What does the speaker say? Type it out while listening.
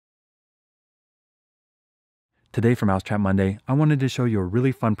Today for Mousetrap Monday, I wanted to show you a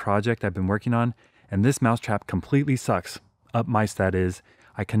really fun project I've been working on, and this mousetrap completely sucks. Up mice, that is.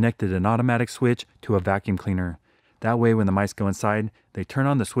 I connected an automatic switch to a vacuum cleaner. That way when the mice go inside, they turn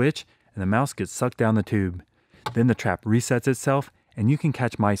on the switch and the mouse gets sucked down the tube. Then the trap resets itself and you can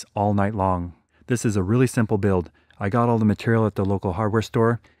catch mice all night long. This is a really simple build. I got all the material at the local hardware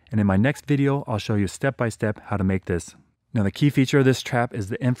store, and in my next video, I'll show you step by step how to make this. Now the key feature of this trap is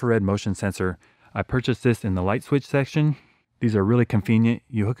the infrared motion sensor. I purchased this in the light switch section. These are really convenient.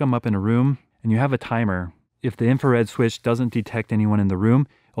 You hook them up in a room and you have a timer. If the infrared switch doesn't detect anyone in the room,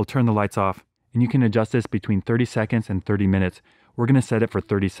 it'll turn the lights off. And you can adjust this between 30 seconds and 30 minutes. We're going to set it for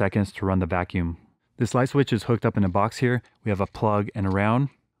 30 seconds to run the vacuum. This light switch is hooked up in a box here. We have a plug and a round.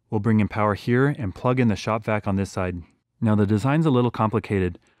 We'll bring in power here and plug in the shop vac on this side. Now the design's a little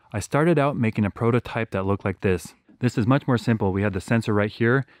complicated. I started out making a prototype that looked like this. This is much more simple. We had the sensor right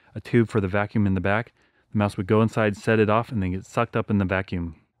here, a tube for the vacuum in the back. The mouse would go inside, set it off, and then get sucked up in the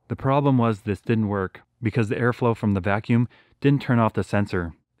vacuum. The problem was this didn't work because the airflow from the vacuum didn't turn off the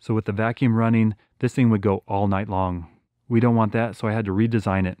sensor. So with the vacuum running, this thing would go all night long. We don't want that, so I had to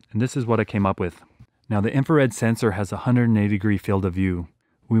redesign it, and this is what I came up with. Now the infrared sensor has a 180-degree field of view.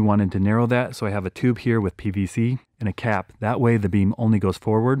 We wanted to narrow that, so I have a tube here with PVC and a cap. That way the beam only goes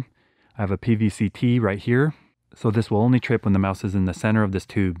forward. I have a PVC T right here, so this will only trip when the mouse is in the center of this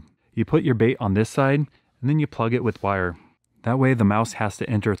tube. You put your bait on this side, and then you plug it with wire. That way the mouse has to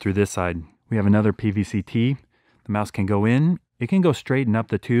enter through this side. We have another PVC T. The mouse can go in, it can go straight and up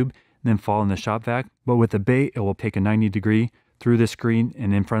the tube, and then fall in the shop vac, but with the bait it will take a 90-degree through the screen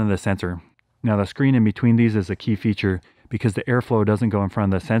and in front of the sensor. Now the screen in between these is a key feature because the airflow doesn't go in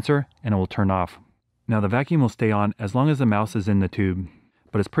front of the sensor and it will turn off. Now the vacuum will stay on as long as the mouse is in the tube,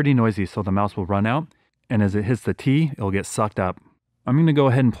 but it's pretty noisy, so the mouse will run out, and as it hits the T, it'll get sucked up. I'm going to go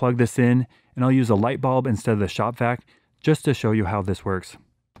ahead and plug this in, and I'll use a light bulb instead of the shop vac just to show you how this works.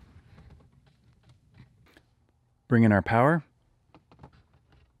 Bring in our power.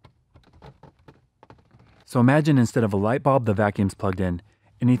 So imagine instead of a light bulb, the vacuum's plugged in.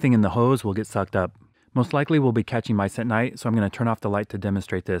 Anything in the hose will get sucked up. Most likely we'll be catching mice at night, so I'm going to turn off the light to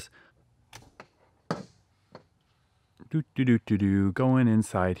demonstrate this. Going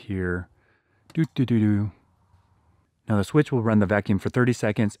inside here. Now the switch will run the vacuum for 30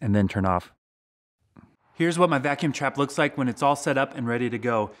 seconds and then turn off. Here's what my vacuum trap looks like when it's all set up and ready to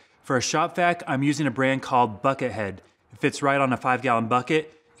go. For a shop vac, I'm using a brand called Buckethead. It fits right on a 5-gallon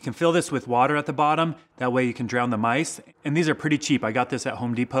bucket. You can fill this with water at the bottom. That way you can drown the mice. And these are pretty cheap. I got this at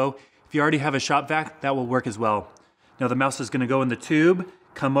Home Depot. If you already have a shop vac, that will work as well. Now the mouse is going to go in the tube,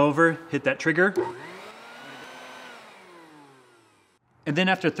 come over, hit that trigger. And then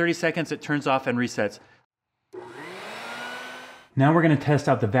after 30 seconds, it turns off and resets. Now we're going to test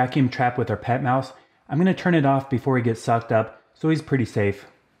out the vacuum trap with our pet mouse. I'm going to turn it off before he gets sucked up, so he's pretty safe.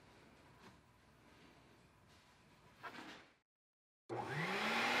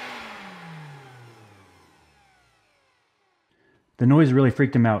 The noise really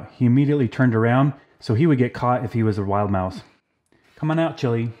freaked him out. He immediately turned around, so he would get caught if he was a wild mouse. Come on out,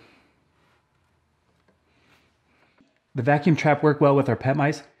 Chili. The vacuum trap worked well with our pet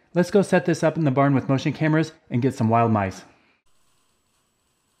mice. Let's go set this up in the barn with motion cameras and get some wild mice.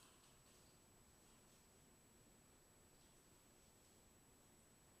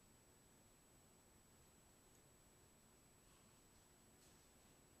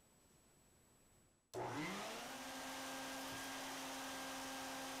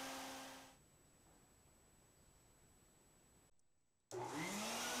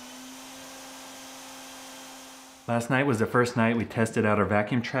 Last night was the first night we tested out our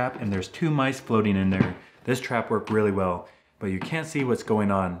vacuum trap, and there's 2 mice floating in there. This trap worked really well, but you can't see what's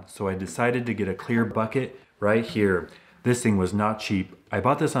going on, so I decided to get a clear bucket right here. This thing was not cheap. I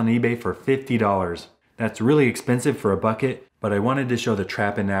bought this on eBay for $50. That's really expensive for a bucket, but I wanted to show the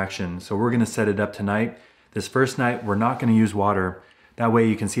trap in action, so we're gonna set it up tonight. This first night, we're not gonna use water. That way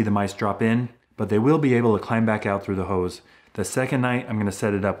you can see the mice drop in, but they will be able to climb back out through the hose. The second night, I'm gonna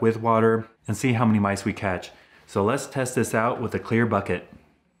set it up with water and see how many mice we catch. So let's test this out with a clear bucket.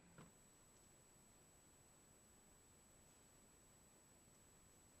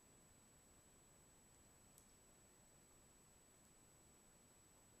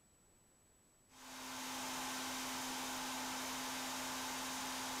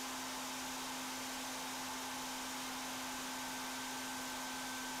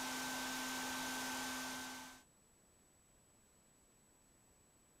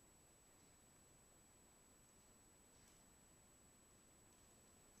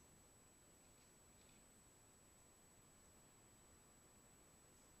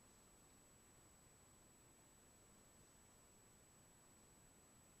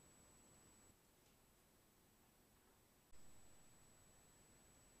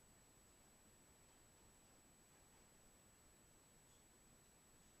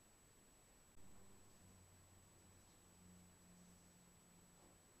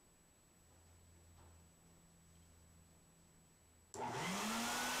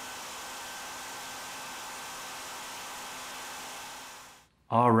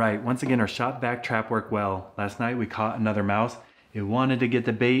 Alright, once again our shot back trap worked well. Last night we caught another mouse. It wanted to get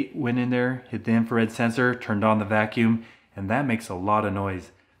the bait, went in there, hit the infrared sensor, turned on the vacuum, and that makes a lot of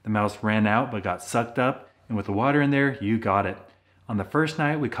noise. The mouse ran out but got sucked up, and with the water in there, you got it. On the first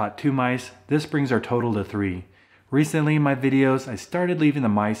night we caught 2 mice. This brings our total to 3. Recently in my videos, I started leaving the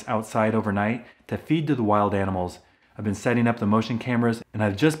mice outside overnight to feed to the wild animals. I've been setting up the motion cameras, and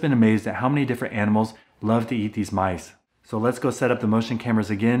I've just been amazed at how many different animals love to eat these mice. So let's go set up the motion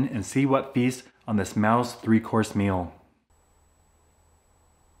cameras again and see what feasts on this mouse 3-course meal.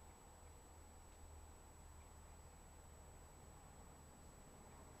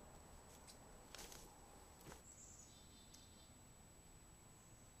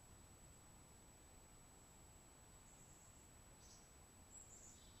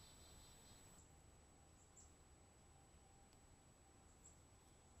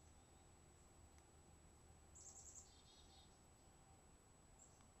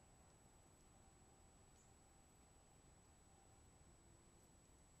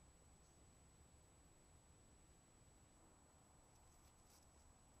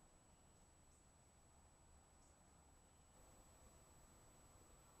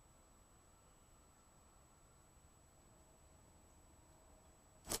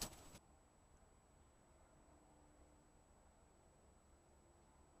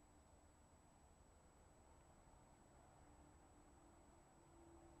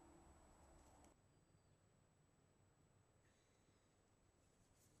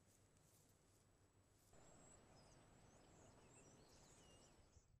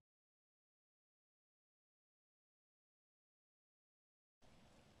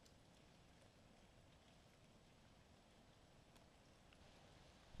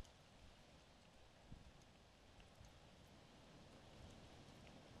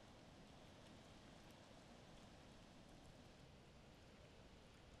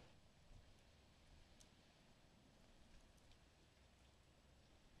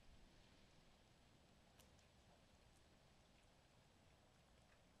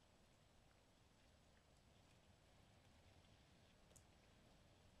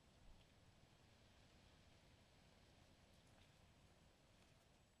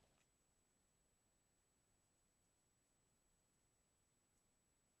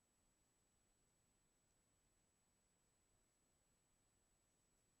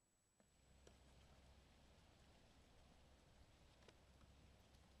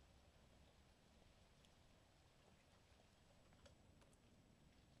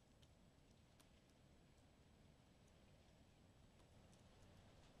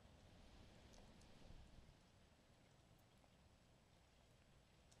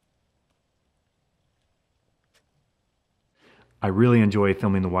 I really enjoy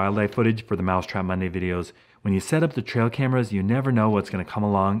filming the wildlife footage for the Mousetrap Monday videos. When you set up the trail cameras, you never know what's going to come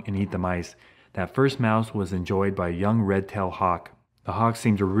along and eat the mice. That first mouse was enjoyed by a young red-tailed hawk. The hawks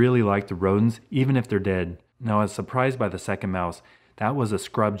seem to really like the rodents, even if they're dead. Now I was surprised by the second mouse. That was a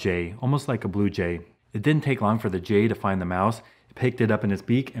scrub jay, almost like a blue jay. It didn't take long for the jay to find the mouse. It picked it up in its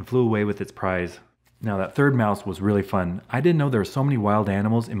beak and flew away with its prize. Now that third mouse was really fun. I didn't know there were so many wild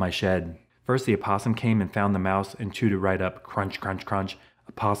animals in my shed. First the opossum came and found the mouse and chewed it right up. Crunch, crunch, crunch.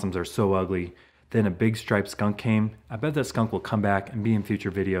 Opossums are so ugly. Then a big striped skunk came. I bet that skunk will come back and be in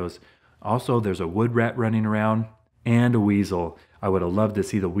future videos. Also there's a wood rat running around and a weasel. I would have loved to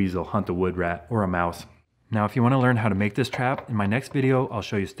see the weasel hunt a wood rat or a mouse. Now if you want to learn how to make this trap, in my next video I'll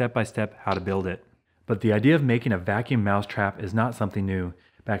show you step by step how to build it. But the idea of making a vacuum mouse trap is not something new.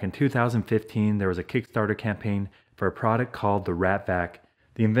 Back in 2015 there was a Kickstarter campaign for a product called the Rat Vac.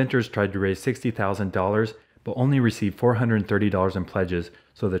 The inventors tried to raise $60,000 but only received $430 in pledges,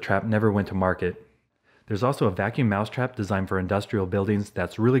 so the trap never went to market. There's also a vacuum mouse trap designed for industrial buildings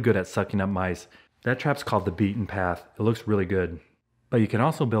that's really good at sucking up mice. That trap's called the Beaten Path. It looks really good. But you can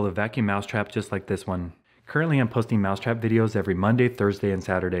also build a vacuum mouse trap just like this one. Currently I'm posting mousetrap videos every Monday, Thursday, and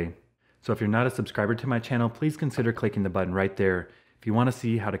Saturday. So if you're not a subscriber to my channel, please consider clicking the button right there. If you want to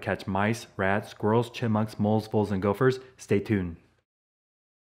see how to catch mice, rats, squirrels, chipmunks, moles, voles, and gophers, stay tuned.